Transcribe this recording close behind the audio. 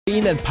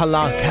And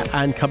Palak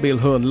and Kabil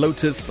Hun,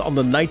 Lotus on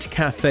the Night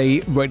Cafe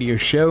radio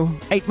show.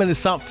 8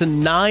 minutes after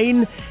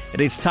 9.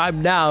 It is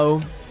time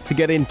now to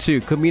get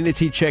into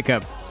Community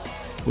Checkup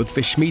with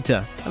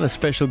Vishmita and a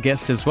special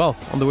guest as well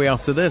on the way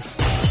after this.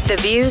 The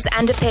views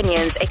and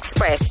opinions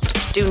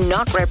expressed do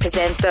not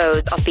represent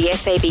those of the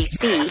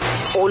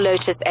SABC or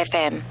Lotus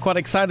FM. Quite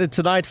excited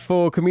tonight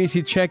for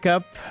Community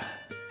Checkup.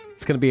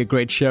 It's going to be a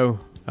great show.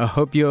 I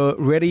hope you're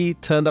ready,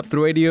 turned up the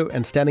radio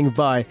and standing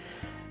by.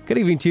 Good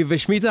evening to you,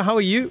 Vishmita. How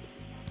are you?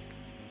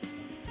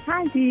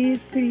 Hi, Dee.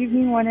 Good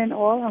evening, one and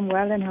all. I'm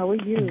well, and how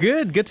are you?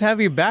 Good to have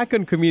you back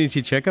on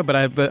Community Checkup, but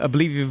I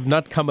believe you've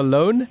not come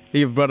alone.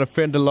 You've brought a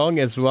friend along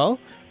as well.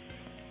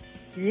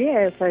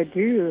 Yes, I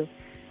do.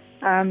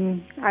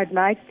 I'd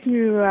like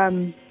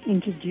to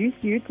introduce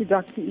you to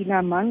Dr.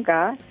 Ela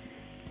Manga,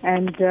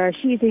 and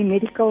she's a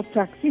medical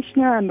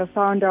practitioner and the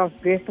founder of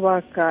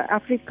Breathwork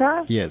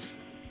Africa. Yes.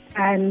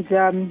 And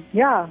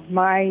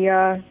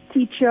my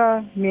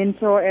teacher,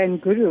 mentor,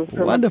 and guru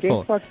from a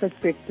Breathwork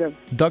perspective.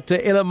 Dr.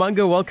 Ela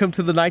Manga, welcome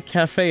to the Night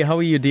Cafe. How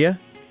are you, dear?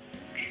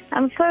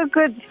 I'm so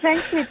good.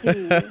 Thank you,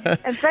 Dee.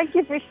 And thank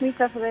you,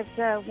 Vishmita, for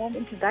that warm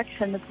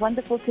introduction. It's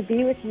wonderful to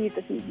be with you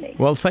this evening.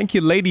 Well, thank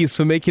you, ladies,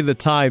 for making the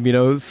time.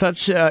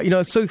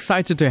 So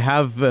excited to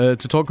have to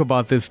talk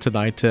about this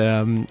tonight.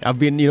 I've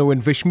been,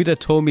 when Vishmita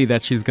told me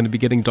that she's going to be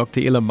getting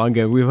Dr. Ela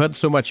Manga, we've heard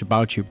so much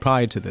about you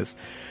prior to this.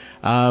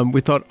 We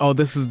thought,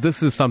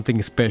 this is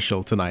something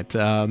special tonight.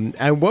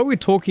 And what we're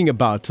talking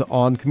about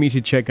on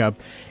Community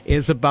Checkup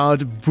is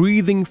about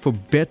breathing for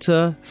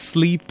better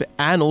sleep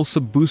and also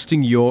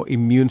boosting your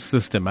immune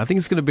system. I think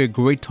it's going to be a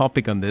great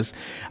topic on this.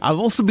 I've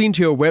also been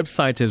to your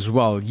website as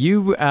well.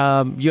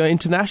 You're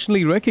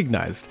internationally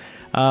recognized,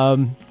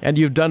 and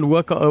you've done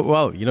work,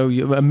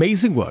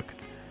 amazing work.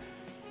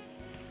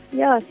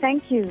 Yeah,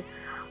 thank you.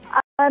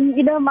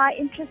 My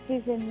interest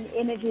is in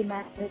energy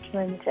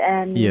management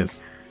and yes.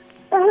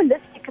 a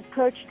holistic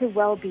approach to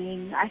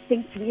well-being. I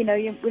think,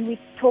 when we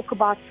talk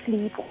about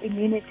sleep or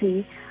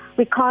immunity,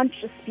 we can't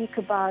just speak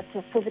about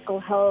physical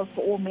health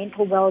or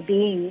mental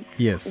well-being.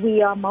 Yes.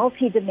 We are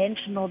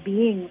multidimensional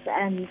beings,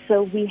 and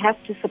so we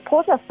have to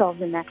support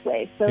ourselves in that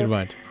way. So,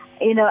 right.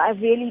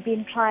 I've really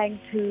been trying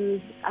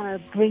to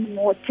bring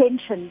more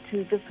attention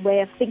to this way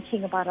of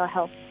thinking about our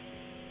health.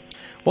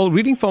 Well,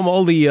 reading from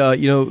all the,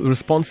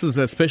 responses,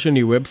 especially on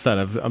your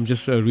website, I'm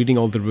just reading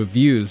all the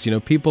reviews.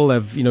 People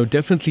have,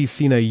 definitely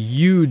seen a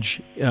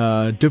huge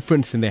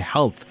difference in their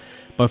health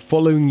by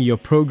following your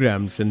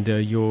programs and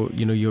your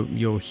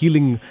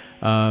healing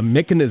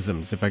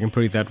mechanisms, if I can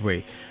put it that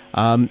way.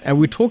 And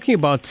we're talking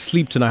about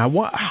sleep tonight.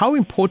 How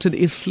important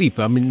is sleep?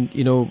 I mean,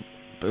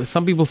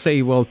 some people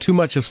say, well, too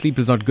much of sleep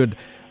is not good.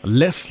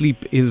 Less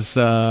sleep is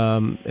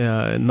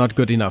not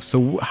good enough.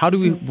 So how do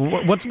we?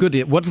 What's good?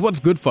 What's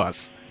good for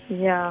us?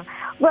 Yeah.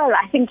 Well,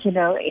 I think, in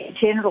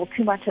general,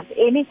 too much of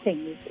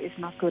anything is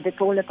not good. It's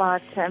all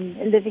about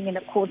living in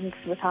accordance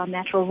with our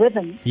natural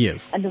rhythm.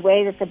 Yes. And the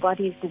way that the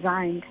body is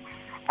designed.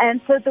 And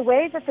so the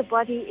way that the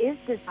body is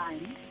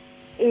designed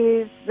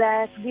is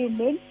that we're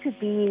meant to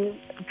be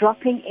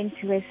dropping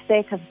into a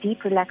state of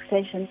deep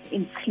relaxation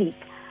in sleep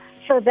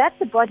so that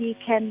the body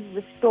can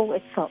restore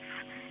itself.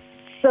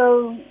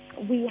 So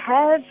we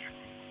have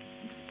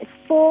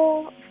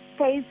 4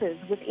 phases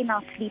within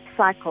our sleep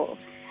cycle.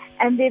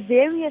 And there are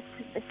various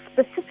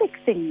specific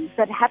things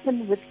that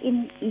happen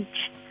within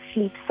each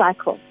sleep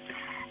cycle.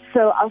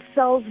 So our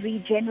cells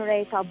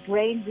regenerate, our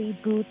brain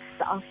reboots,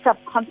 our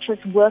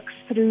subconscious works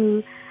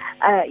through,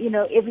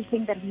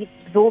 everything that we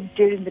absorb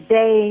during the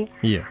day.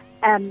 Yeah.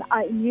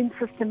 Our immune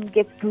system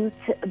gets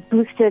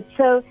boosted.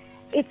 So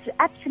it's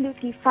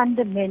absolutely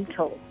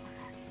fundamental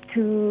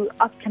to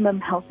optimum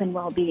health and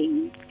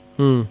well-being.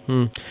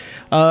 Mm-hmm.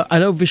 I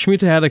know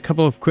Vishmita had a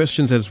couple of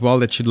questions as well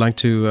that she'd like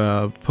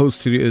to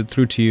post through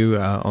to you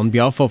on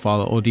behalf of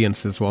our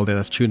audience as well that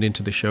has tuned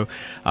into the show.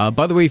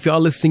 By the way, if you are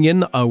listening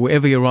in,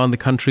 wherever you're around the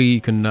country,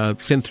 you can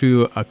send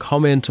through a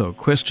comment or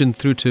question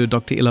through to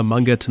Dr. Ela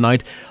Manga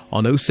tonight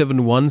on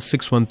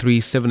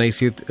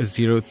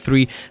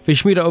 071-613-7803.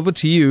 Vishmita, over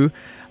to you.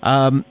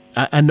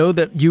 I know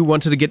that you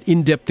wanted to get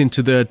in-depth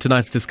into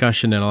tonight's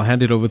discussion, and I'll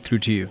hand it over through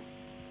to you.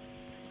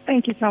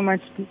 Thank you so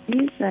much,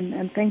 Steve,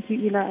 and thank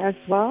you, Ela, as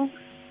well,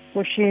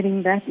 for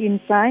sharing that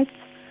insight.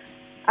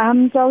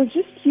 So I was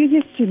just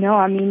curious to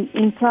know,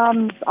 in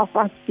terms of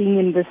us being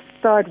in this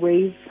third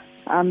wave,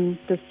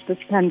 this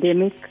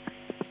pandemic,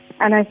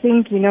 and I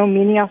think,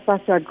 many of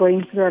us are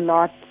going through a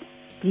lot,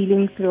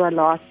 dealing through a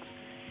lot,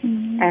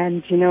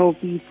 and,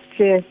 be it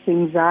stress,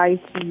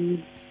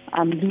 anxiety,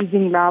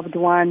 losing loved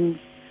ones,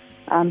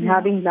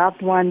 having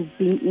loved ones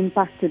being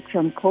impacted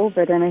from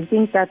COVID, and I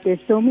think that there's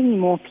so many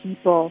more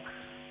people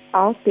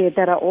out there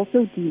that are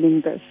also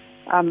dealing this,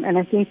 and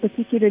I think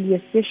particularly,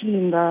 especially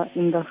in the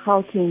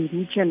Gauteng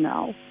region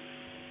now.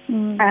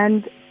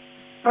 And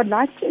I'd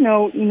like to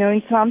know,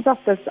 in terms of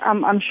this,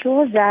 I'm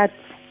sure that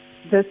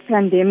this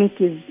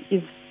pandemic is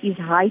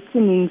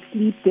heightening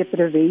sleep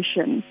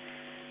deprivation.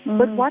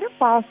 But what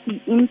about the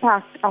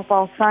impact of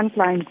our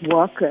frontline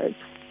workers,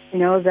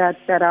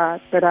 that are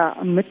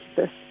amidst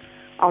this?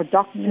 our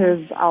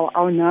doctors,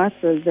 our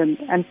nurses, and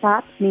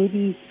perhaps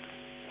maybe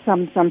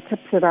some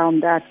tips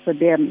around that for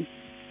them?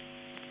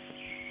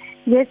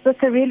 Yes,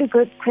 that's a really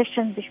good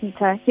question,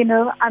 Vishmita.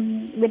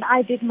 When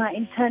I did my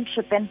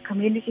internship and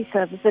community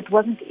service, it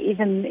wasn't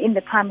even in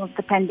the time of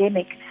the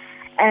pandemic.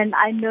 And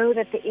I know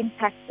that the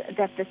impact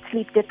that the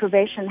sleep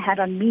deprivation had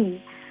on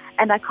me,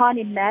 and I can't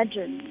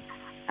imagine,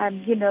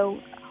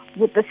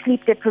 with the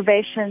sleep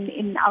deprivation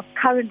in our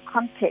current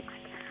context,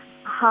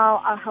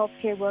 how our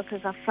healthcare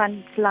workers, our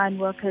frontline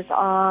workers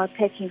are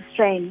taking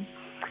strain.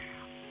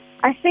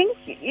 I think,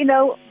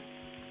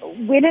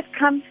 when it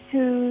comes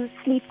to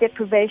sleep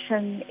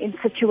deprivation in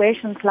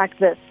situations like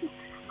this,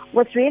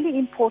 what's really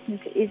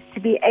important is to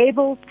be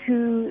able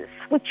to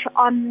switch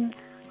on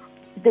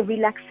the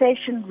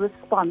relaxation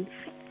response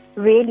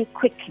really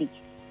quickly,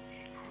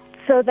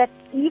 so that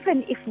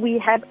even if we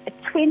have a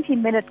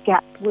 20-minute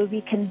gap where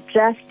we can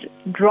just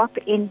drop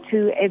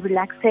into a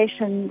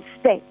relaxation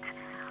state,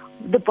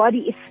 the body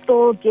is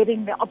still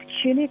getting the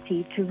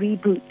opportunity to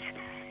reboot.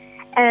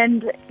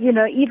 And,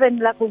 even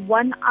like a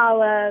 1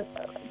 hour,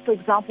 for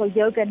example,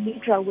 yoga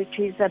nidra, which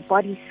is a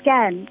body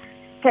scan,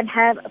 can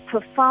have a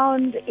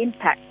profound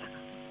impact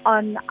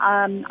on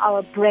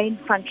our brain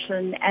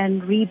function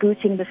and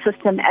rebooting the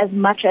system as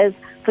much as,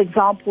 for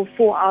example,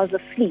 4 hours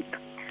of sleep.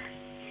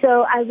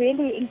 So I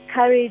really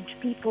encourage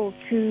people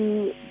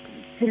to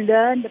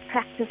learn the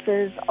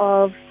practices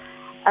of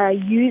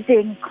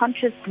using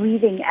conscious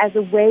breathing as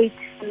a way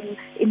to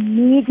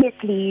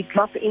immediately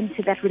drop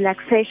into that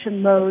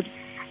relaxation mode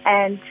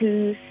and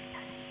to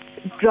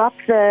drop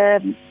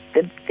the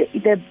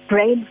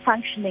brain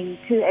functioning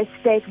to a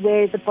state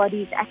where the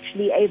body is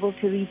actually able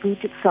to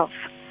reboot itself.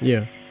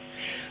 Yeah.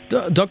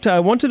 Doctor, I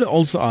wanted to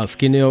also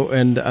ask, and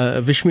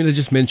Vishmita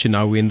just mentioned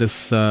now we're in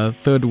this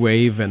third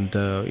wave, and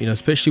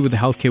especially with the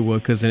healthcare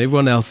workers and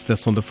everyone else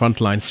that's on the front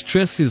line,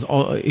 stress is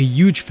a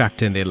huge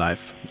factor in their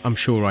life, I'm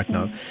sure right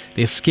now.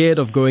 They're scared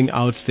of going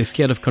out, they're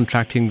scared of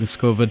contracting this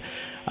COVID.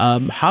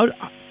 How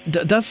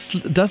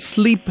does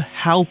sleep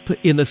help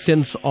in the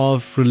sense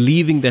of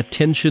relieving that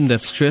tension,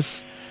 that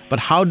stress? But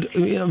how,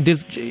 we can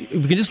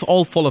just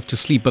all fall off to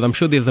sleep, but I'm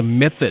sure there's a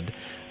method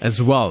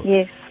as well.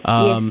 Yes.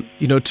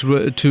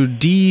 To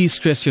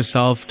de-stress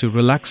yourself, to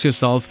relax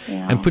yourself,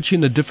 and put you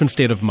in a different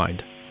state of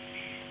mind.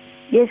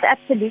 Yes,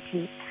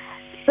 absolutely.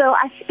 So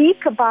I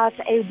speak about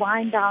a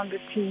wind-down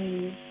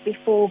routine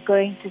before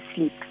going to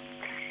sleep.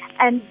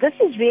 And this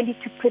is really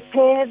to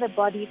prepare the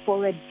body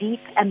for a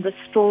deep and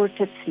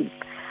restorative sleep.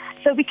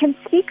 So we can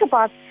speak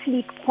about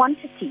sleep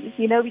quantity.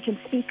 We can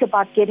speak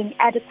about getting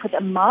adequate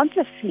amount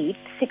of sleep,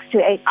 6 to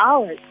 8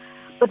 hours.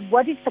 But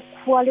what is the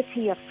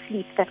quality of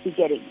sleep that we're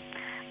getting?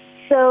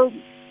 So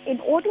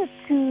in order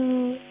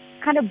to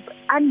kind of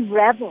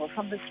unravel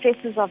from the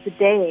stresses of the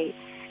day,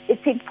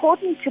 it's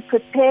important to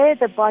prepare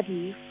the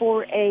body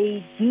for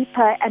a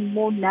deeper and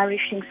more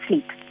nourishing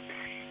sleep.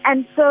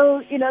 And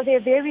so, there are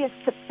various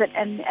tips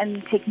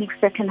and techniques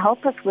that can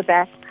help us with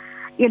that.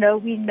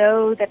 We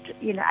know that,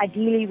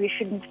 ideally we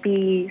shouldn't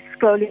be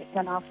scrolling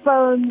on our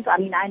phones. I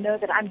mean, I know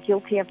that I'm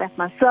guilty of that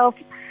myself.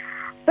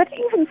 But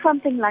even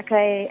something like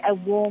a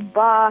warm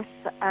bath,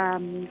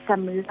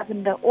 some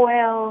lavender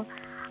oil.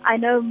 I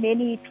know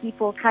many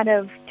people kind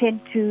of tend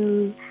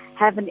to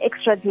have an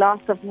extra glass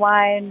of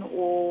wine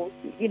or,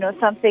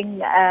 something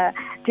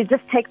to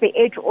just take the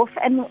edge off.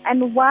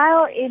 And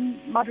while in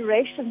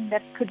moderation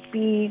that could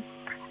be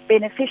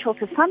beneficial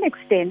to some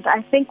extent,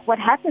 I think what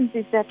happens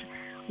is that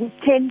we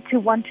tend to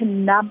want to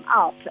numb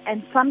out,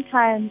 and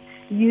sometimes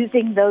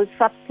using those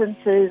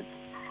substances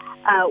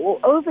or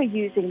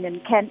overusing them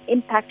can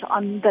impact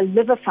on the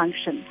liver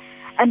function.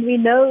 And we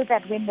know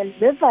that when the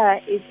liver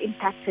is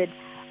impacted,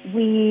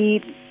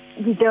 we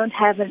don't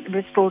have a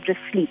restorative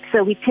sleep.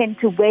 So we tend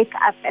to wake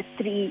up at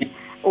 3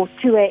 or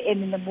 2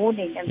 a.m. in the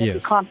morning, and then we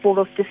can't fall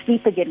off to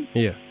sleep again.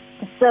 Yeah.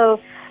 So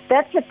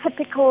that's a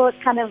typical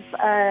kind of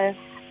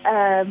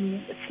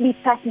sleep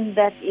pattern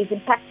that is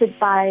impacted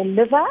by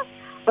liver,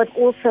 but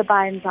also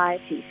by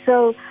anxiety.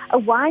 So a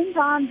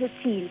wind-down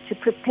routine to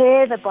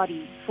prepare the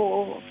body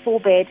for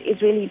bed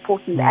is really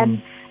important.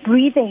 And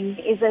breathing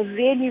is a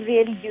really,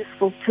 really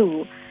useful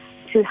tool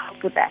to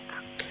help with that.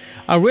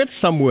 I read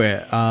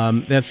somewhere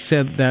that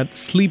said that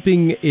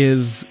sleeping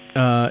is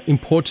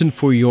important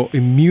for your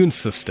immune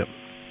system.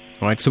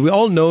 Right? So we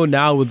all know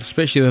now, with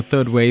especially the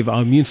third wave,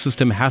 our immune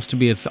system has to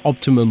be at its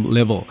optimum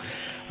level.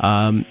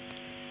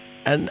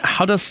 And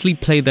how does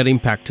sleep play that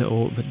impact,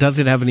 or does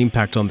it have an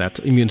impact on that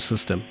immune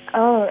system?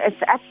 Oh,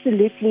 it's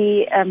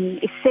absolutely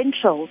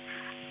essential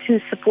to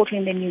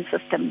supporting the immune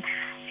system.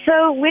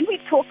 So when we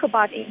talk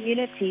about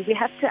immunity, we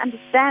have to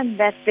understand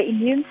that the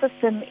immune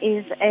system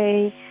is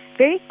a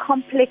very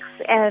complex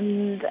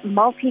and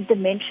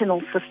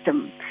multi-dimensional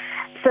system.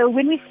 So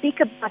when we speak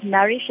about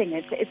nourishing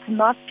it, it's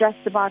not just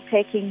about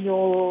taking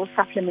your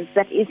supplements.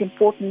 That is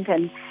important,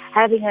 and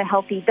having a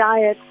healthy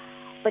diet.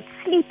 But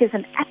sleep is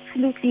an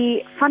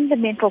absolutely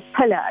fundamental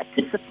pillar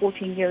to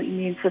supporting your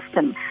immune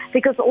system,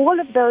 because all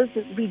of those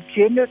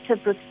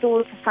regenerative,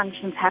 restorative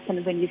functions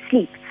happen when you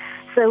sleep.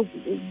 So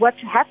what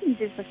happens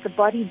is that the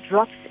body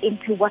drops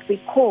into what we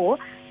call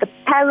the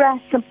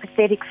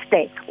parasympathetic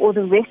state, or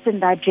the rest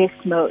and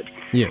digest mode.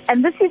 Yes.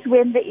 And this is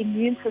when the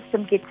immune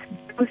system gets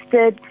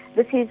boosted.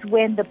 This is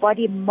when the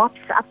body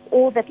mops up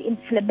all that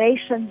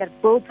inflammation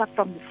that builds up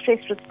from the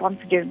stress response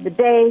during the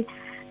day.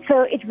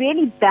 So it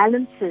really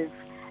balances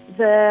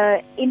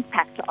the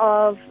impact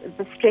of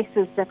the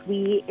stresses that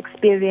we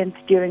experience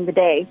during the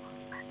day.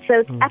 So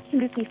it's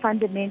absolutely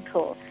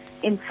fundamental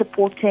in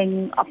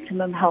supporting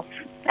optimum health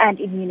and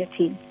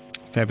immunity.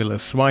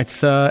 Fabulous. Right,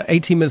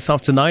 18 minutes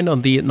after 9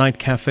 on the Night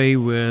Cafe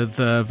with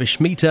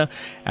Vishmita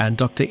and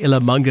Dr.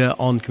 Ela Manga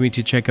on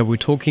Community Checkup. We're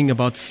talking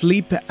about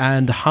sleep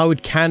and how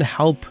it can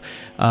help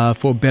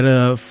for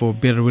better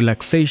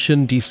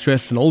relaxation,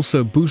 de-stress, and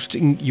also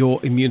boosting your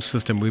immune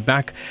system. We're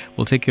back.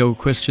 We'll take your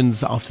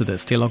questions after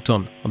this. Stay locked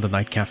on the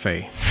Night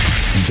Cafe.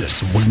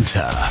 This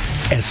winter,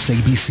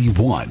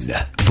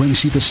 SABC1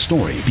 brings you the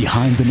story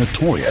behind the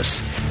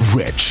notorious,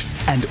 rich,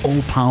 and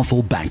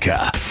all-powerful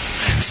banker,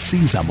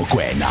 Caesar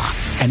Mokoena,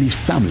 and his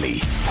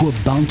family, who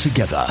are bound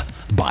together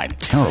by a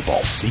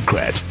terrible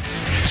secret.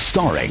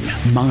 Starring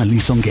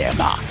Mangaliso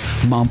Ngema,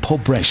 Mampho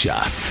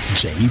Brescia,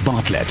 Jamie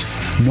Bartlett,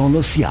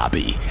 Nolo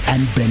Siabi,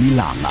 and Benny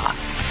Langa.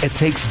 It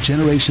takes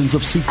generations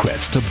of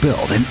secrets to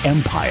build an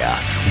empire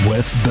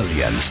worth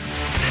billions.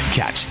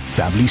 Catch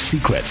Family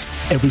Secrets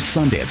every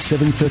Sunday at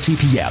 7:30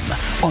 p.m.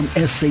 on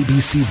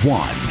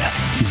SABC1.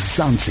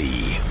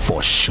 Mzansi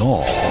for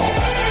sure.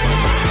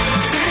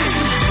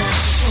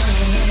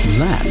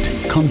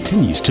 Land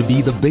continues to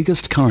be the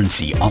biggest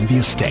currency on the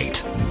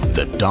estate.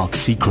 The dark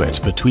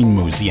secret between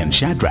Muzi and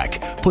Shadrach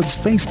puts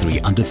Phase 3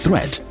 under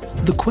threat.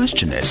 The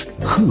question is,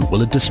 who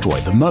will it destroy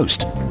the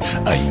most?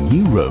 A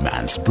new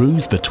romance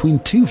brews between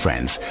two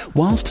friends,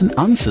 whilst an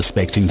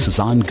unsuspecting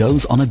Suzanne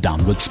goes on a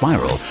downward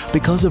spiral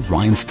because of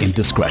Ryan's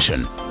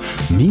indiscretion.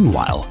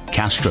 Meanwhile,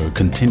 Castro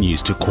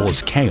continues to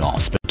cause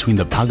chaos between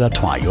the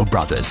Pagatwayo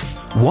brothers.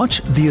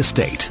 Watch The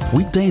Estate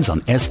weekdays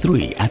on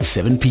S3 at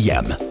 7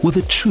 p.m. where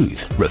the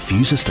truth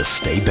refuses to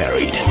stay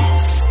buried.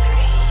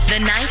 The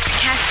Night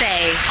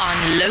Cafe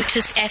on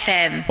Lotus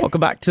FM.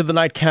 Welcome back to the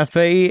Night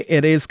Cafe.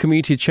 It is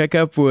Community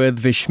Checkup with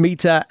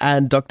Vishmita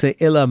and Dr.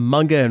 Ela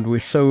Manga, and we're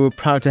so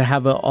proud to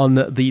have her on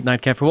the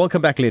Night Cafe.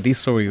 Welcome back, ladies.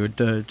 Sorry, we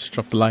just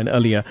dropped the line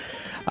earlier.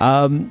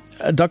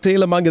 Dr.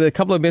 Ela Manga, a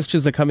couple of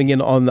messages are coming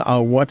in on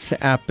our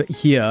WhatsApp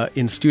here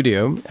in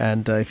studio,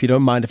 and if you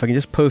don't mind, if I can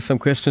just pose some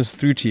questions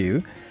through to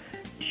you.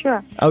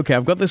 Sure. Okay,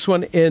 I've got this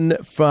one in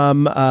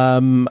from,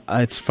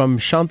 it's from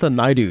Shanta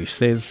Naidu. She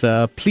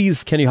says,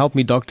 please, can you help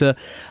me, doctor?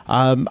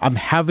 I'm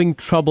having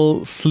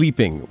trouble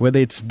sleeping. Whether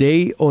it's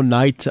day or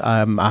night,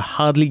 I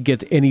hardly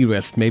get any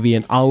rest, maybe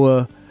an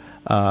hour,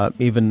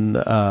 even,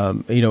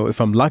 if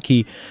I'm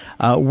lucky.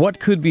 What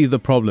could be the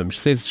problem? She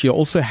says she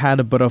also had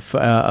a bit of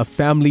a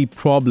family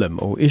problem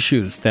or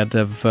issues that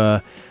have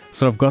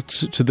sort of got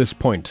to this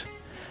point.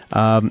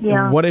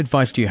 What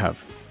advice do you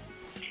have?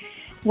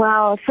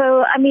 Wow.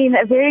 So,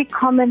 a very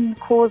common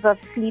cause of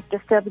sleep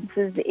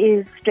disturbances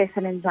is stress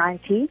and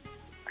anxiety.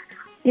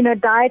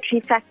 Dietary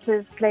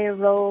factors play a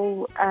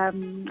role,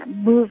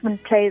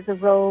 movement plays a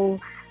role,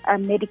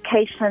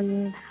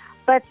 medication.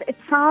 But it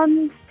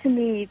sounds to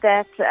me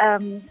that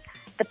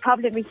the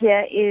problem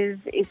here is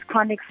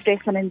chronic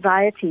stress and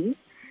anxiety.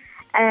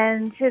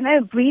 And,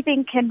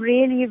 breathing can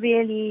really,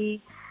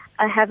 really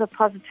have a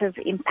positive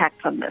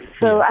impact on this.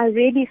 So I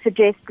really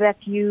suggest that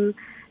you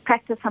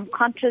practice some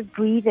conscious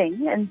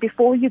breathing, and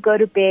before you go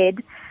to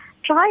bed,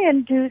 try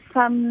and do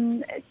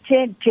some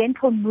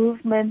gentle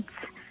movements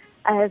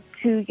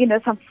to,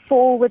 some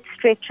forward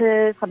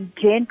stretches, some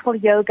gentle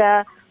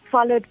yoga,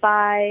 followed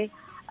by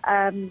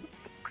a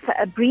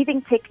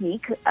breathing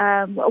technique.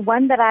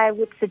 One that I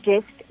would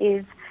suggest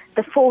is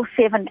the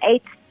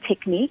 4-7-8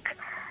 technique.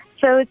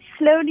 So it's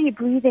slowly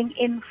breathing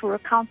in for a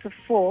count of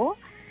 4,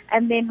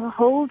 and then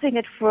holding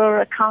it for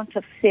a count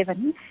of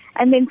 7,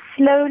 and then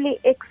slowly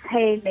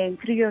exhaling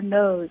through your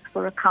nose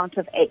for a count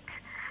of 8.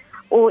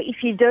 Or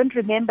if you don't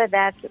remember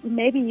that,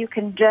 maybe you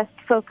can just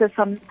focus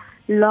on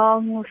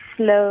long,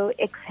 slow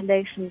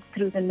exhalations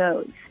through the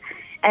nose.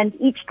 And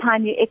each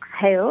time you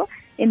exhale,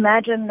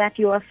 imagine that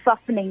you are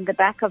softening the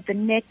back of the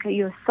neck,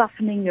 you're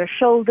softening your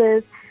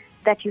shoulders,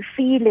 that you're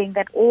feeling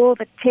that all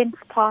the tense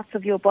parts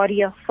of your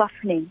body are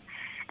softening.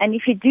 And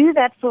if you do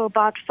that for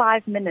about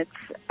 5 minutes,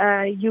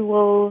 you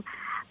will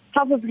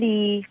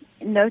probably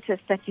notice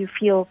that you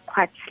feel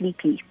quite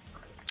sleepy.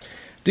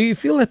 Do you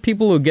feel that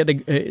people who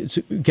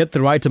get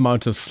the right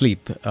amount of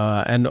sleep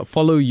and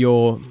follow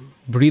your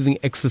breathing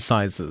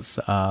exercises,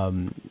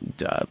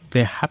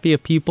 they're happier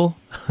people?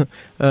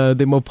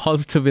 They're more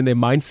positive in their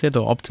mindset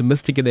or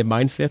optimistic in their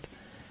mindset?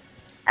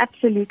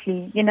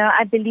 Absolutely.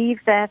 I believe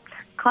that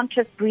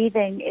conscious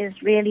breathing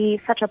is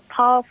really such a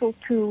powerful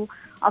tool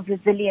of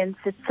resilience.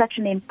 It's such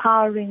an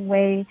empowering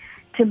way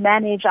to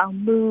manage our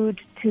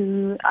mood,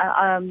 to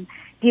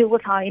deal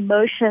with our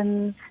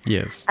emotions,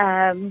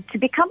 to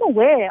become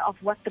aware of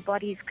what the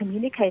body is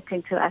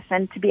communicating to us,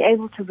 and to be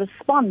able to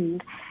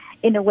respond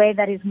in a way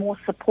that is more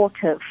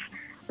supportive,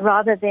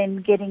 rather than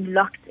getting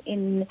locked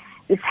in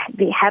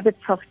the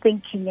habits of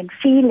thinking and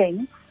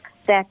feeling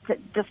that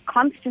just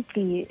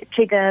constantly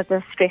trigger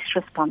the stress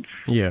response.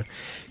 Yeah.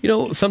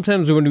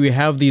 Sometimes when we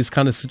have these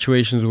kind of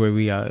situations where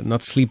we are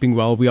not sleeping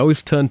well, we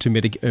always turn to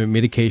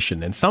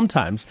medication. And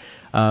sometimes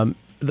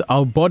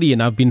our body,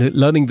 and I've been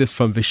learning this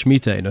from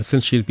Vishmita,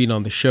 since she's been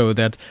on the show,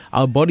 that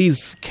our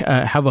bodies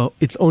have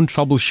its own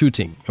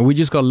troubleshooting, and we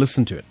just got to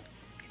listen to it.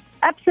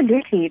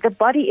 Absolutely. The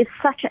body is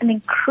such an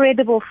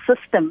incredible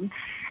system,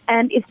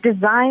 and it's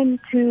designed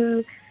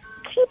to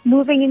keep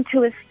moving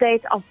into a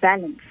state of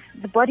balance.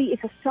 The body is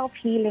a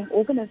self-healing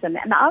organism,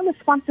 and our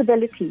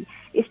responsibility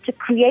is to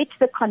create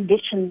the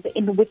conditions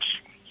in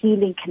which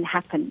healing can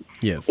happen.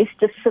 Yes. Is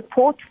to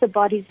support the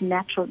body's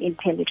natural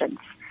intelligence.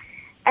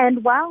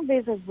 And while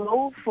there's a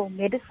role for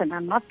medicine,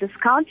 I'm not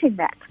discounting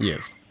that.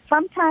 Yes.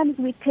 Sometimes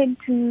we tend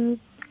to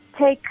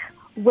take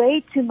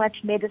way too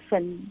much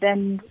medicine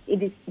than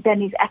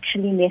is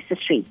actually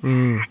necessary.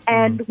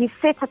 And we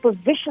set up a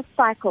vicious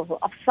cycle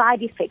of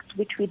side effects,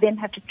 which we then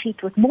have to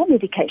treat with more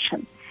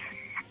medication.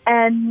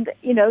 And,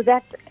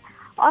 that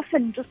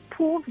often just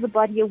pulls the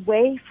body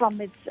away from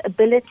its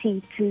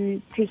ability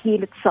to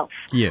heal itself.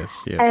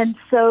 Yes, yes. And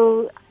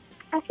so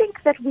I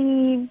think that we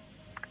need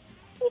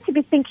to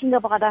be thinking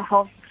about our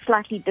health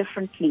slightly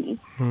differently.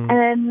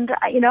 And,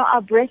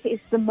 our breath is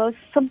the most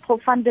simple,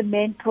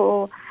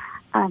 fundamental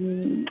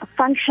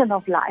function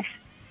of life.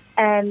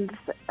 And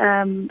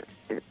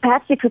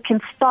perhaps if we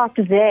can start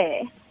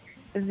there,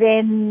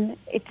 then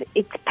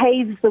it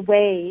paves the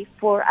way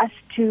for us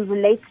to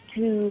relate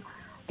to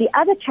the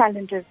other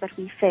challenges that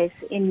we face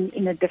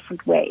in a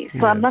different way.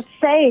 So I'm not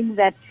saying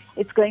that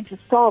it's going to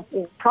solve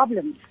all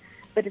problems,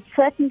 but it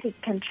certainly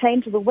can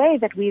change the way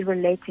that we're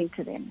relating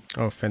to them.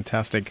 Oh,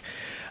 fantastic.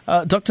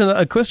 Doctor,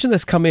 a question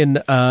that's come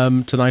in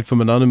tonight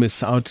from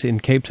Anonymous out in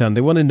Cape Town.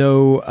 They want to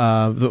know,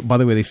 by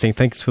the way, they're saying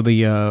thanks for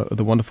the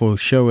wonderful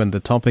show and the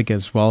topic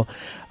as well.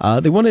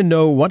 They want to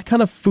know what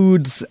kind of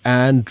foods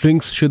and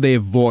drinks should they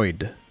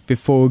avoid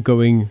before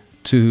going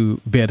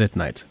to bed at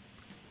night?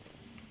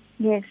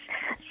 Yes.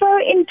 So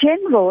in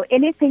general,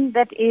 anything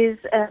that is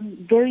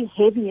very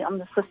heavy on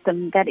the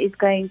system, that is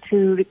going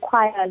to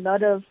require a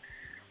lot of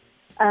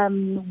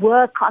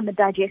work on the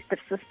digestive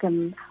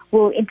system,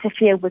 will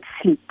interfere with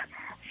sleep.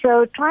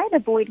 So try and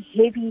avoid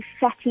heavy,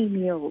 fatty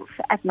meals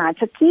at night.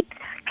 So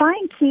try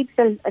and keep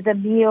the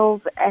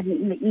meals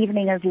in the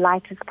evening as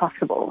light as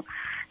possible.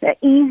 They're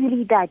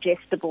easily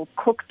digestible,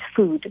 cooked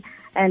food.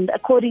 And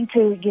according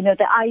to,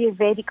 the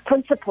Ayurvedic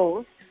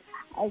principles,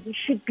 you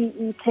should be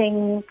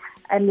eating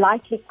a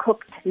lightly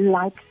cooked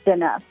light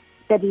dinner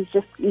that is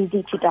just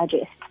easy to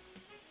digest.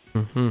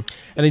 Mm-hmm.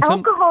 And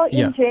alcohol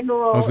in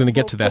general, I was going to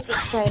get to that.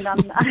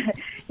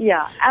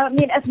 I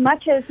mean, as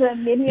much as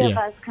many of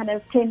us kind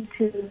of tend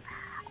to,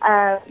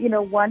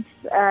 want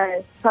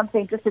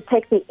something just to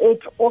take the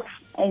edge off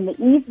in the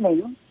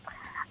evening,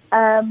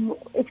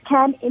 it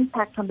can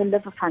impact on the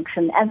liver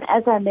function. And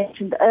as I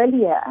mentioned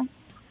earlier,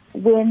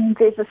 when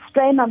there's a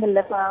strain on the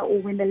liver or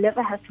when the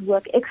liver has to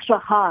work extra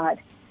hard,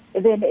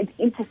 then it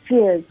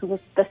interferes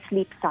with the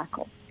sleep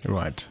cycle.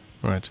 Right.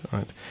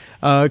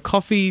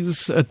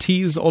 Coffees,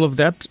 teas, all of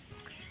that?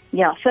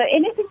 Yeah, so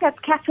anything that's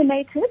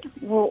caffeinated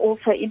will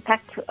also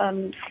impact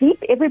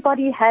sleep.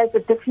 Everybody has a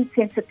different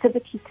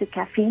sensitivity to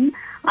caffeine.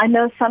 I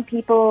know some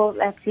people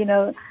that,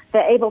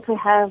 they're able to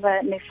have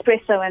an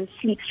espresso and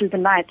sleep through the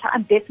night.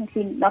 I'm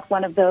definitely not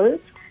one of those.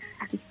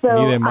 So,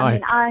 neither am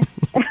I.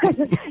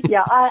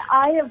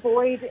 I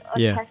avoid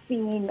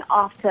caffeine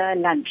after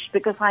lunch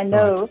because I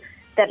know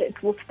that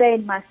it will stay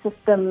in my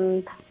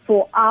system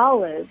for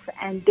hours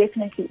and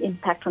definitely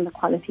impact on the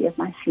quality of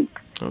my sleep.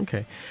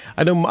 Okay.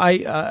 I know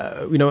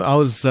I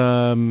was,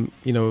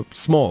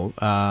 small.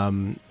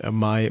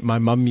 My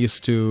mum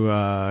used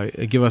to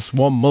give us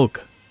warm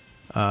milk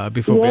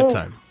before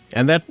bedtime.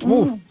 And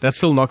that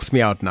still knocks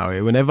me out now.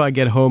 Whenever I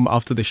get home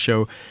after the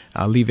show,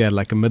 I'll leave at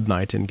like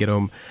midnight and get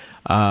home.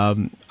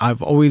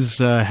 I've always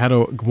had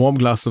a warm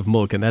glass of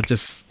milk, and that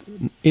just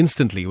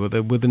instantly,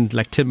 within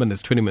like 10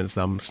 minutes, 20 minutes,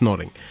 I'm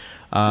snoring.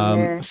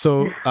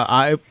 So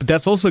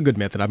that's also a good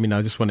method. I mean,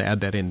 I just want to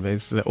add that in.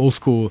 It's the old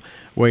school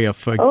way of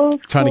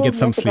trying to get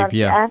some sleep.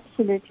 Yeah,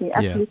 absolutely.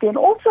 And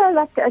also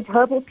like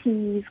herbal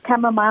teas,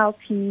 chamomile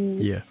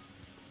tea,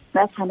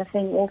 that kind of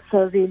thing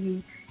also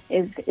really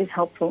is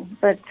helpful.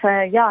 But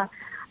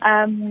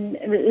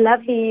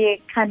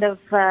lovely kind of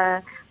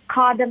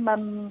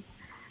cardamom,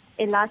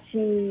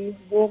 elachi,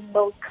 warm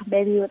milk,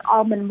 maybe with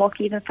almond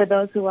milk, even for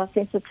those who are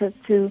sensitive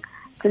to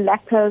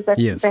lactose.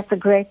 That's a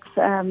great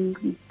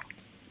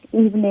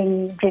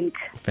evening drink.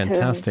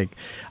 Fantastic.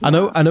 I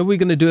know we're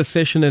going to do a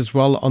session as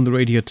well on the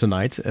radio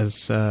tonight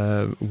as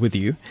with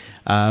you.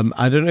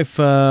 I don't know if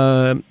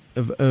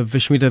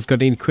Vishmita's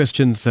got any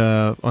questions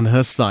on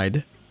her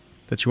side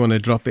that you want to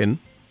drop in.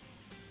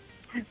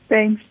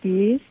 Thanks,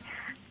 Steve.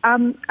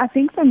 I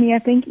think for me,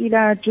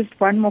 Ela, just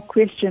one more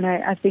question.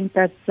 I think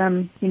that's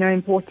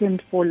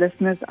important for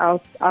listeners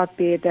out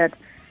there that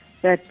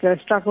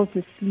struggle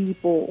to sleep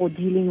or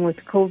dealing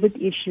with COVID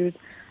issues.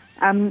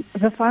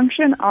 The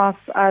function of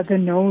the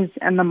nose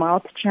and the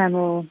mouth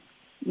channel,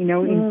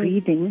 in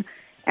breathing,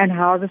 and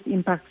how this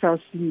impacts our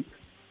sleep.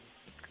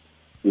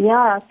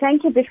 Yeah,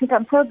 thank you, Vishmita.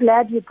 I'm so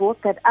glad you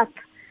brought that up.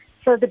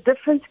 So the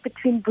difference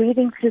between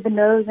breathing through the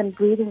nose and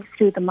breathing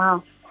through the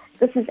mouth,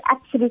 this is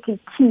absolutely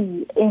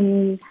key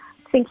in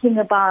thinking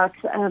about,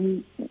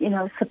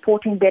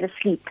 supporting better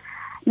sleep.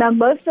 Now,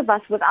 most of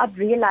us, without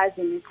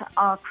realizing it,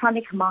 are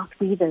chronic mouth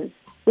breathers,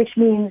 which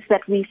means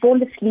that we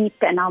fall asleep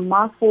and our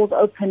mouth falls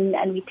open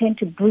and we tend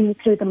to breathe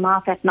through the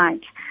mouth at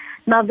night.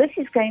 Now, this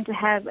is going to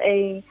have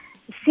a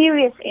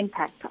serious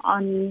impact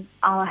on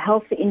our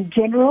health in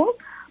general,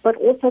 but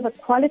also the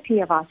quality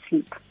of our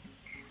sleep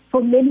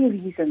for many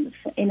reasons.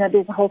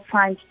 There's a whole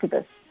science to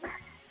this.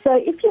 So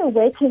if you're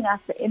waking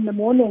up in the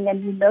morning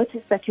and you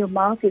notice that your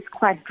mouth is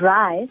quite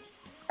dry,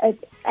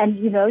 and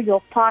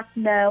your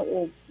partner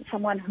or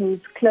someone who's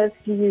close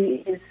to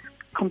you is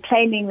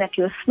complaining that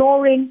you're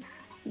snoring,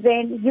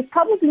 then you're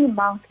probably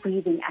mouth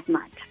breathing at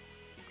night.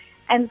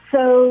 And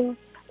so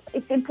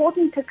it's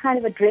important to kind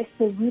of address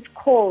the root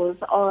cause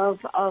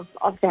of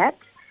that.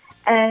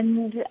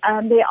 And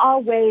there are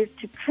ways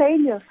to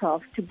train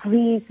yourself to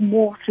breathe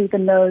more through the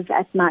nose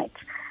at night.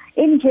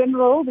 In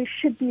general, we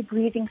should be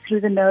breathing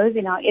through the nose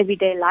in our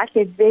everyday life.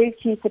 There's very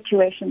few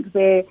situations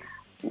where,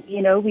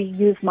 we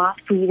use mouth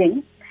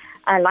breathing,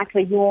 like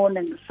the yawn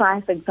and the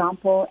sigh, for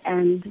example,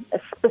 and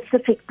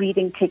specific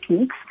breathing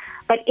techniques.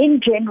 But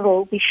in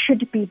general, we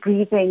should be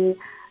breathing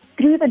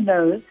through the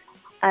nose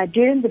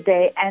during the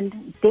day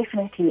and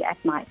definitely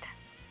at night.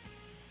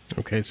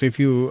 Okay, so if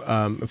you,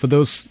 for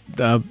those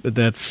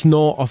that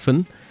snore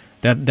often,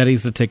 that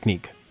is the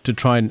technique to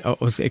try and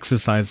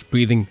exercise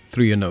breathing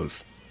through your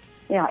nose.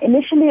 Yeah,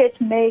 initially it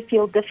may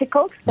feel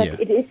difficult, but Yeah.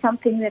 it is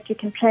something that you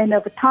can train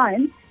over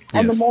time.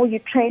 And Yes. the more you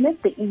train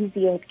it, the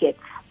easier it gets.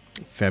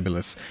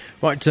 Fabulous.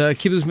 Right,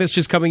 keep those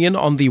messages coming in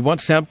on the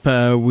WhatsApp.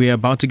 We're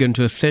about to go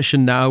into a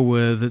session now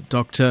with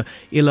Dr.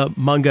 Ela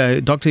Manga.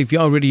 Doctor, if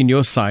you're already on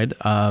your side,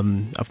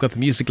 I've got the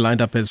music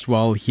lined up as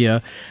well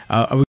here.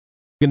 Are we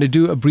going to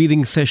do a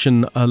breathing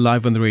session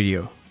live on the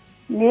radio?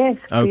 Yes.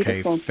 Okay,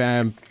 beautiful.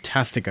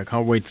 fantastic. I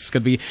can't wait. It's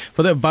going to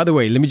be, by the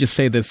way, let me just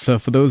say this.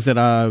 For those that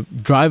are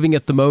driving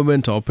at the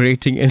moment or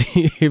operating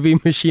any heavy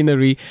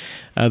machinery,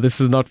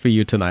 this is not for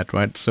you tonight,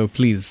 right? So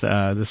please,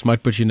 this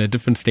might put you in a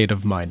different state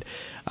of mind.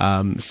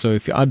 So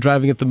if you are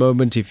driving at the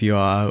moment, if you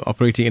are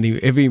operating any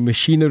heavy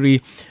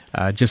machinery,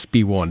 just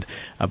be warned.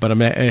 But I'm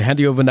going to hand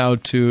you over now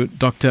to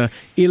Dr.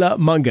 Ela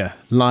Manga,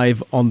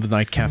 live on the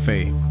Night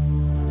Cafe.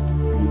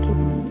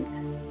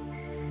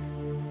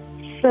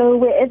 So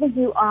wherever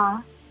you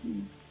are,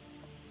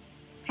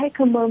 take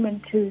a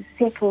moment to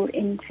settle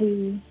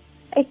into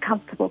a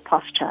comfortable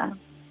posture,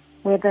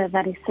 whether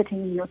that is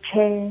sitting in your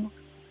chair,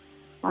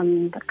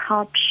 on the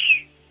couch,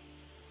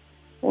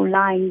 or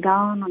lying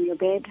down on your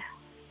bed.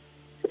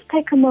 Just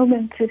take a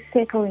moment to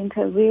settle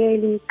into a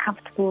really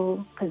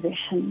comfortable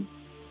position,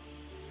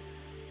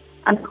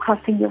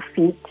 uncrossing your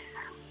feet,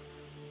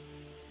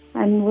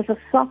 and with a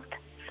soft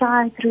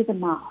sigh through the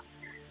mouth,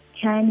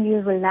 can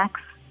you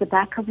relax the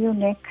back of your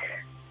neck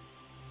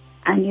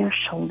and your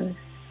shoulders,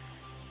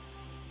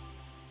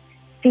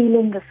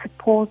 feeling the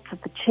support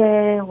of the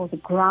chair or the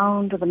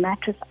ground or the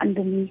mattress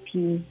underneath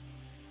you.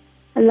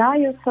 Allow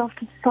yourself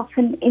to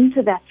soften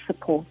into that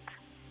support,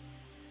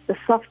 the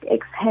soft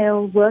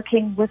exhale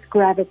working with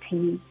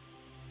gravity.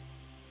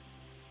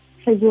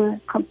 So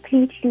you're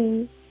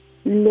completely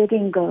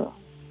letting go.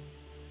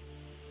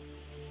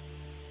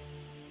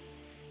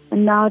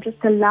 And now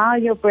just allow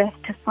your breath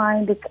to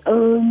find its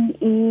own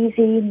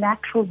easy,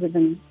 natural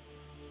rhythm.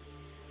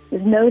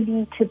 There's no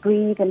need to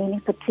breathe in any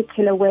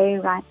particular way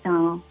right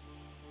now.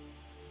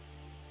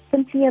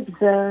 Simply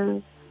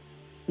observe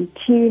and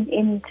tune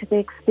into the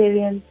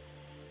experience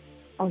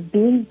of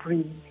being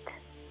breathed,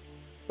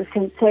 the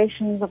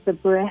sensations of the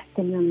breath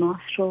in your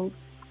nostrils,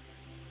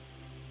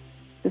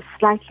 the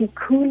slightly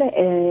cooler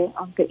air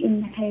of the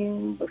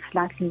inhale, the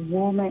slightly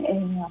warmer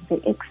air of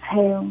the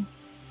exhale.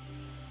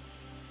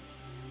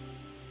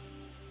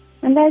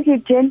 And as you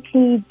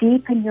gently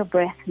deepen your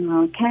breath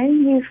now,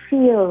 can you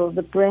feel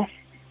the breath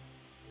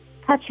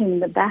touching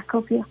the back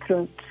of your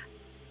throat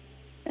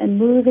and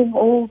moving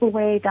all the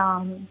way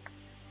down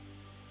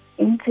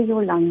into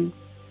your lungs?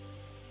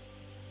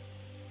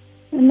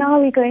 And now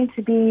we're going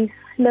to be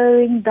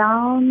slowing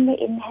down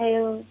the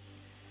inhale,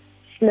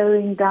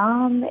 slowing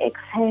down the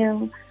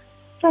exhale,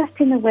 just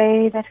in a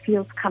way that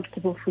feels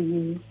comfortable for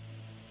you.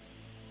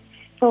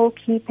 Still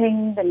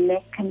keeping the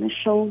neck and the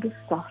shoulders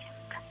soft.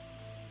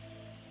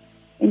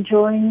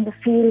 Enjoying the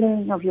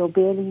feeling of your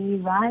belly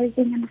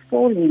rising and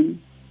falling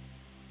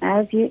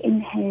as you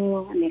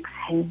inhale and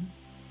exhale.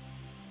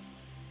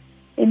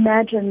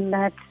 Imagine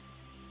that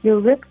your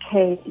rib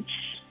cage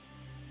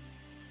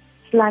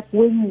is like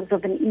wings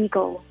of an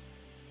eagle,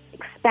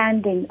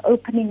 expanding,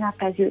 opening up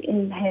as you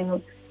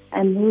inhale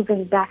and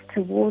moving back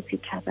towards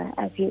each other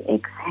as you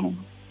exhale.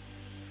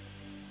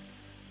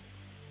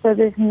 So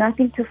there's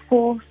nothing to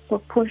force or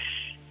push.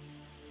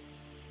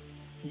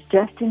 It's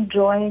just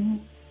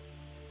enjoying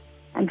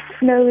and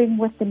flowing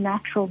with the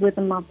natural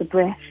rhythm of the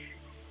breath,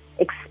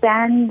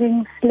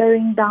 expanding,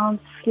 slowing down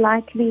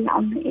slightly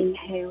on the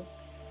inhale,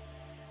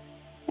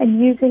 and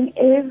using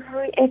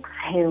every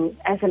exhale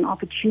as an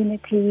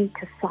opportunity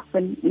to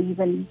soften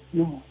even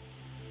more.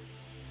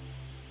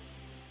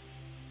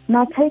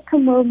 Now take a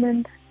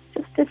moment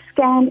just to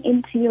scan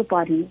into your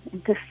body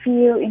and to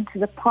feel into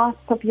the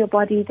parts of your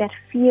body that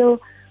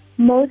feel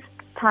most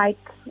tight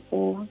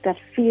or that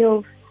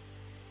feels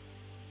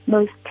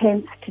most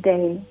tense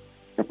today.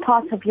 The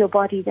parts of your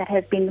body that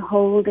have been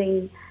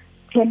holding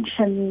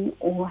tension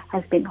or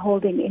has been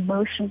holding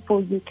emotion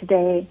for you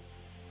today.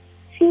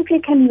 See if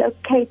you can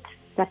locate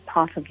that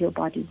part of your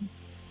body.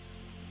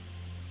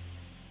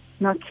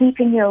 Now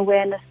keeping your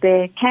awareness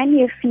there, can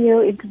you feel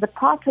into the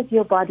part of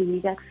your body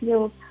that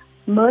feels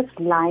most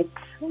light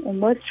or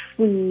most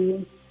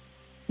free,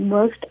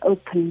 most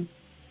open?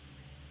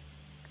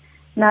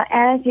 Now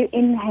as you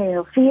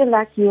inhale, feel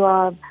like you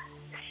are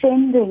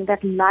sending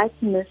that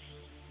lightness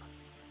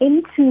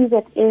into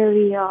that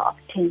area of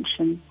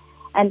tension.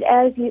 And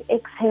as you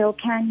exhale,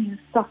 can you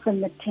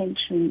soften the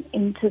tension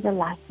into the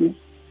lightness?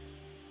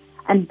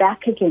 And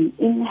back again,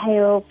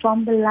 inhale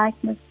from the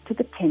lightness to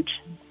the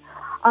tension.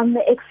 On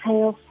the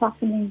exhale,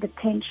 softening the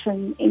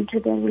tension into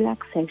the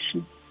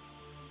relaxation.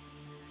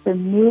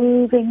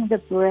 Removing the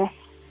breath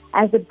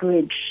as a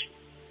bridge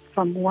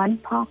from one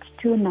part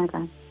to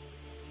another.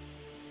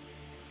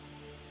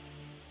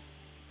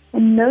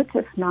 And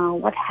notice now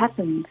what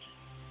happens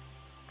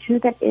to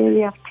that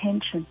area of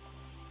tension.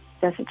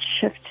 Does it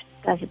shift?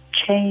 Does it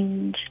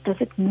change? Does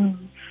it move?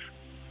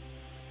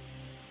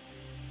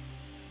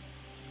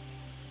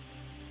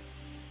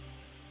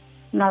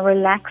 Now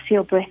relax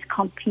your breath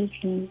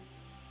completely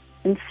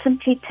and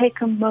simply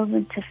take a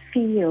moment to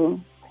feel,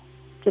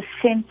 to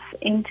sense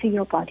into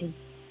your body.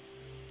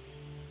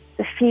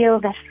 To feel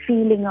that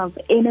feeling of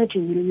energy,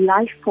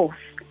 life force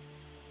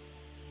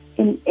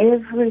in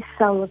every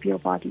cell of your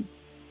body.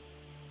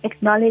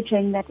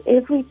 Acknowledging that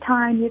every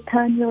time you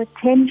turn your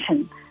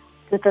attention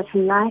to this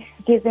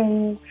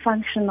life-giving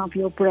function of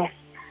your breath,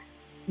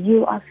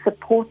 you are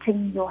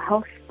supporting your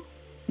health,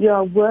 you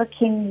are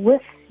working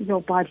with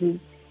your body,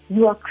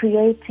 you are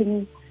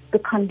creating the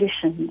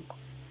conditions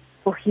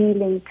for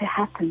healing to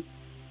happen.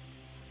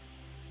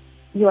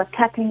 You are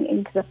tapping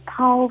into the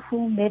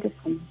powerful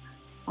medicine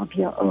of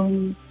your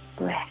own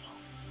breath.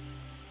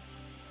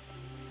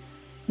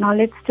 Now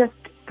let's just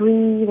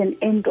breathe and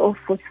end off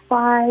with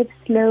 5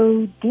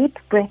 slow, deep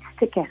breaths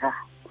together.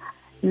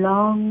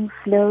 Long,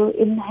 slow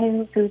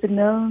inhale through the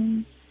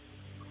nose.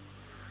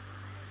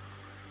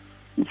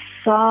 And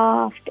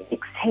soft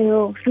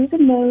exhale through the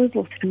nose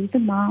or through the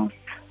mouth.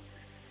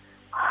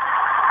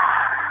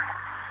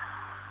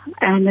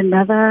 And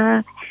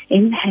another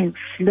inhale,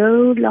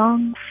 slow,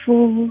 long,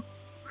 full.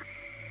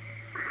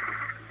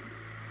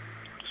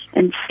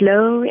 And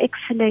slow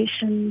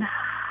exhalation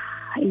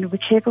in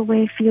whichever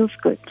way feels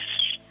good.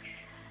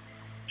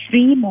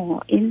 3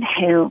 more,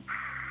 inhale.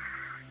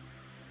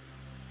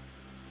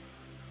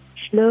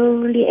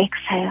 Slowly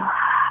exhale.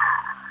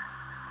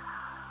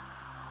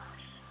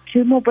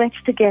 2 more breaths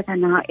together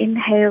now.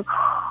 Inhale.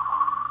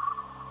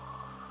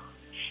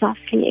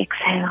 Softly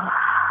exhale.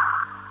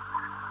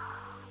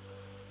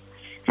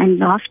 And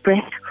last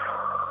breath.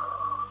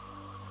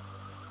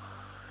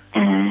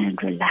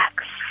 And relax.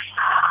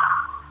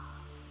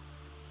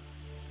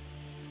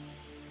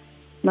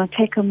 Now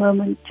take a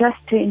moment just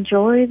to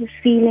enjoy the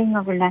feeling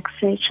of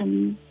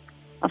relaxation,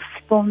 of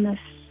stillness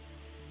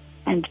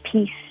and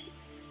peace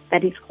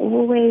that is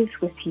always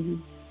with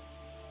you.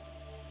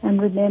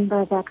 And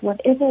remember that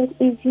whatever it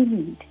is you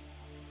need,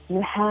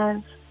 you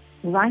have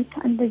right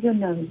under your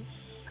nose.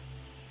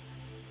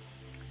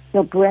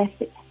 Your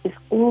breath is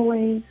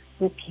always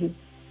with you.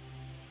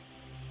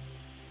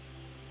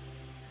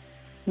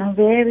 Now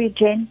very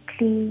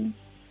gently,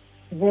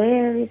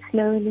 very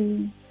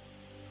slowly,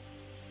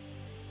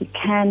 you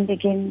can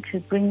begin to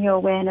bring your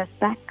awareness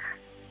back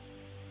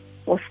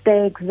or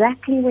stay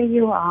exactly where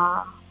you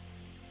are.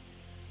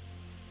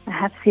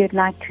 Perhaps you'd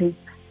like to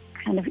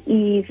kind of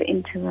ease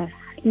into a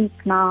sleep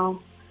now.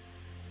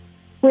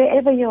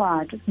 Wherever you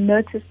are, just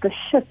notice the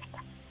shift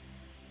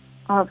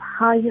of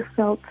how you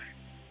felt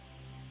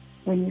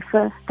when you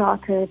first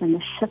started and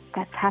the shift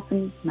that's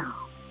happened now.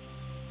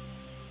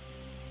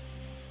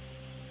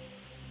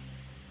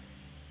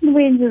 And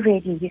when you're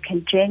ready, you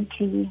can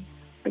gently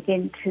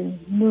begin to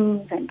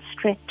move and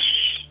stretch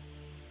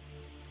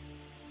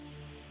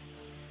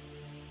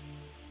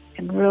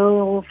and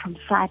roll from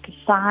side to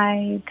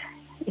side.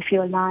 If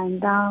you're lying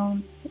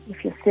down,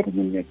 if you're sitting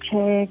in your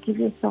chair, give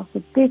yourself a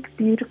big,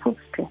 beautiful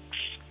stretch.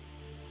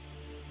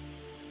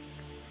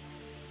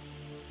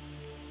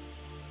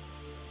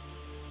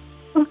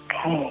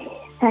 Okay,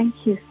 thank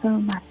you so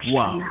much.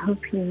 Wow. And I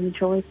hope you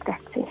enjoyed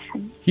that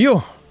session.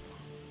 Yo,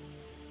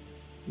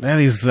 that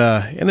is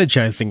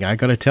energizing, I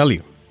gotta tell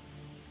you.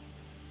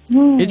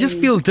 It just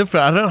feels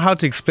different. I don't know how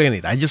to explain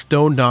it. I just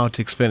don't know how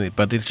to explain it,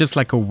 but it's just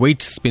like a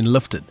weight's been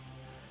lifted.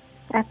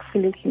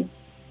 Absolutely.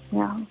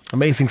 Yeah.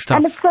 Amazing stuff.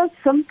 And it's so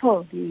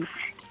simple, Dee.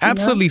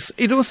 Absolutely.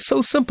 It was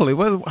so simple.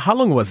 How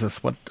long was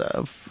this?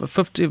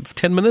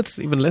 10 minutes?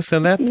 Even less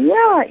than that?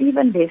 Yeah,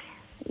 even less.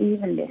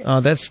 Even less. Oh,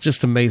 that's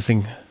just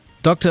amazing.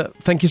 Doctor,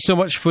 thank you so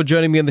much for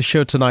joining me on the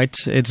show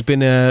tonight. It's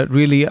been a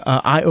really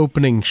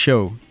eye-opening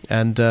show,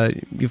 and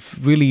you've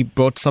really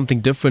brought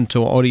something different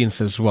to our audience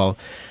as well.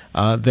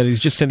 That is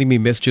just sending me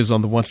messages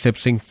on the WhatsApp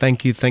saying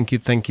thank you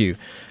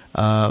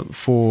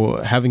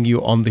for having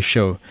you on the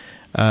show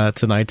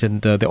tonight,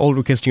 and they're all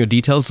requesting your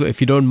details. So if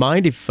you don't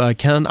mind,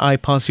 can I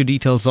pass your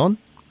details on?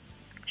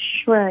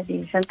 Sure,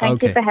 Deej. And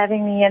thank you for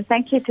having me, and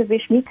thank you to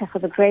Vishmita for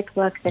the great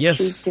work that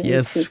she's doing.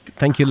 Yes,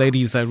 thank you,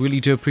 ladies. I really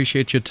do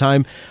appreciate your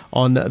time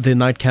on the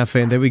Night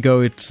Cafe. And there we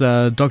go. It's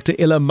Dr.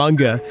 Ela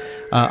Manga.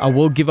 I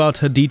will give out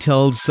her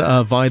details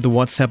via the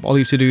WhatsApp. All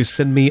you have to do is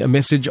send me a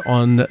message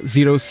on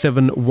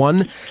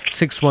 071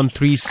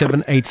 613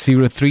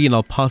 7803, and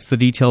I'll pass the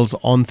details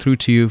on through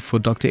to you for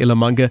Dr. Ela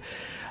Manga.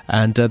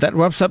 And that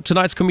wraps up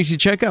tonight's Community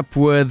Checkup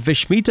with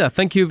Vishmita.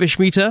 Thank you,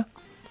 Vishmita.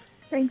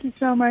 Thank you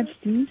so much,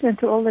 Deej, and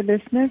to all the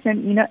listeners,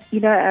 and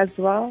Ela as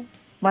well.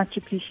 Much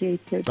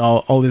appreciated.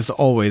 Always. The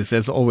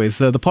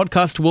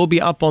podcast will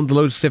be up on the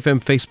Lotus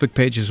FM Facebook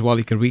page as well.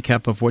 You can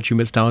recap of what you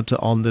missed out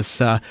on this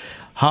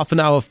half an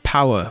hour of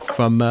power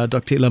from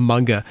Dr. Ela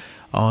Manga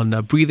on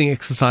breathing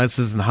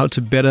exercises and how to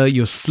better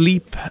your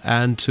sleep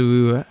and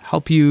to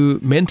help you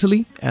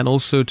mentally and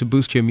also to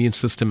boost your immune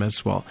system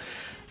as well.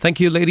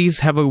 Thank you, ladies.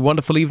 Have a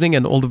wonderful evening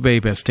and all the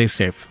very best. Stay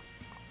safe.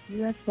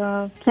 You as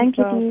well. Thank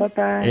you.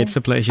 Bye-bye. It's a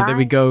pleasure. Bye. There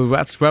we go.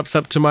 Wraps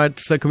up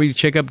tonight's Community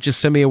Checkup.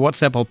 Just send me a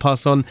WhatsApp. I'll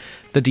pass on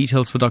the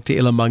details for Dr.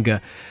 Ela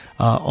Manga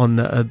on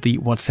the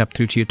WhatsApp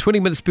through to you. 20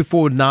 minutes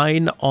before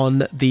 9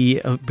 on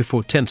the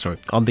before 10.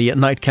 On the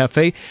Night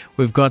Cafe.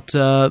 We've got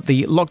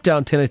the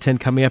Lockdown 10 at 10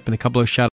 coming up in a couple of shout